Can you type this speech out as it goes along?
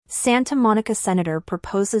Santa Monica Senator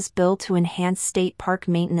proposes bill to enhance state park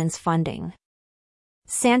maintenance funding.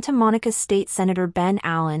 Santa Monica State Senator Ben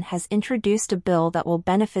Allen has introduced a bill that will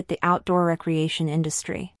benefit the outdoor recreation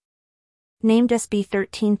industry. Named SB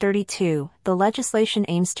 1332, the legislation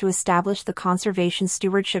aims to establish the Conservation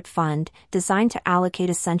Stewardship Fund, designed to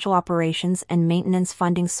allocate essential operations and maintenance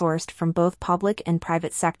funding sourced from both public and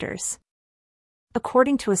private sectors.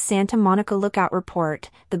 According to a Santa Monica Lookout report,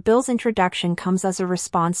 the bill's introduction comes as a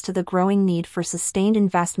response to the growing need for sustained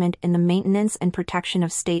investment in the maintenance and protection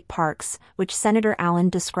of state parks, which Senator Allen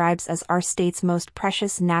describes as our state's most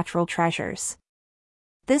precious natural treasures.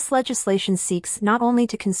 This legislation seeks not only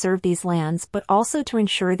to conserve these lands but also to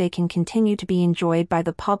ensure they can continue to be enjoyed by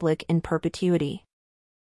the public in perpetuity.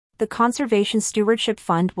 The Conservation Stewardship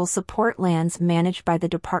Fund will support lands managed by the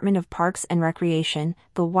Department of Parks and Recreation,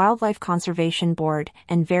 the Wildlife Conservation Board,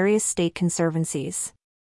 and various state conservancies.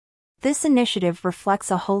 This initiative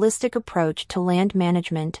reflects a holistic approach to land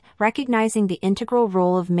management, recognizing the integral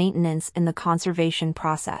role of maintenance in the conservation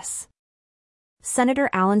process.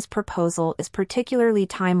 Senator Allen's proposal is particularly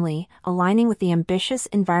timely, aligning with the ambitious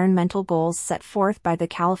environmental goals set forth by the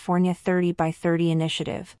California 30 by 30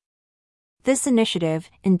 initiative. This initiative,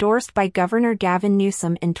 endorsed by Governor Gavin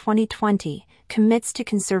Newsom in 2020, commits to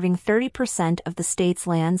conserving 30% of the state's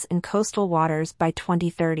lands and coastal waters by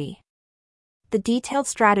 2030. The detailed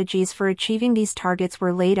strategies for achieving these targets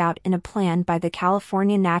were laid out in a plan by the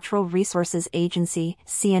California Natural Resources Agency,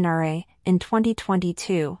 CNRA, in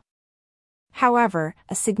 2022. However,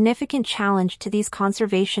 a significant challenge to these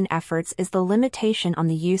conservation efforts is the limitation on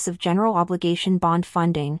the use of general obligation bond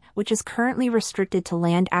funding, which is currently restricted to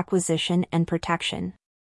land acquisition and protection.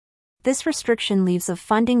 This restriction leaves a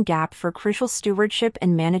funding gap for crucial stewardship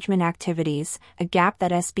and management activities, a gap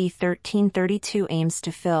that SB 1332 aims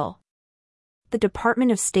to fill. The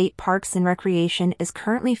Department of State Parks and Recreation is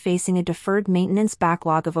currently facing a deferred maintenance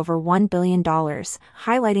backlog of over $1 billion,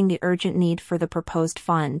 highlighting the urgent need for the proposed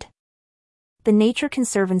fund. The Nature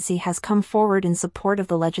Conservancy has come forward in support of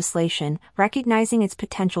the legislation, recognizing its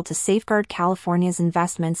potential to safeguard California's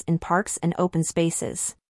investments in parks and open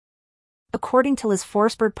spaces. According to Liz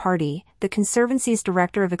Forsberg Party, the Conservancy's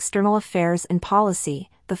Director of External Affairs and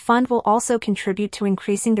Policy, the fund will also contribute to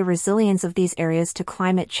increasing the resilience of these areas to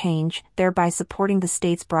climate change, thereby supporting the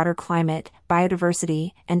state's broader climate,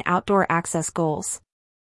 biodiversity, and outdoor access goals.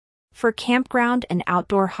 For campground and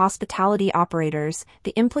outdoor hospitality operators,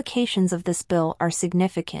 the implications of this bill are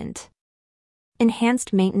significant.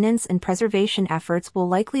 Enhanced maintenance and preservation efforts will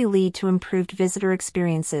likely lead to improved visitor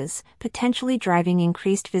experiences, potentially driving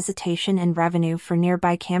increased visitation and revenue for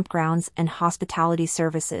nearby campgrounds and hospitality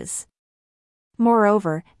services.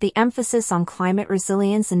 Moreover, the emphasis on climate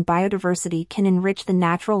resilience and biodiversity can enrich the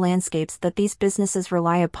natural landscapes that these businesses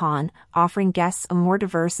rely upon, offering guests a more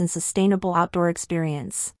diverse and sustainable outdoor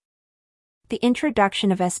experience. The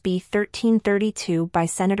introduction of SB 1332 by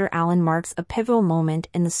Senator Allen marks a pivotal moment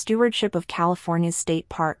in the stewardship of California's state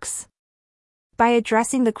parks. By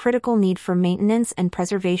addressing the critical need for maintenance and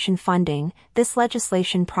preservation funding, this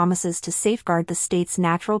legislation promises to safeguard the state's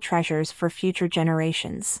natural treasures for future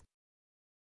generations.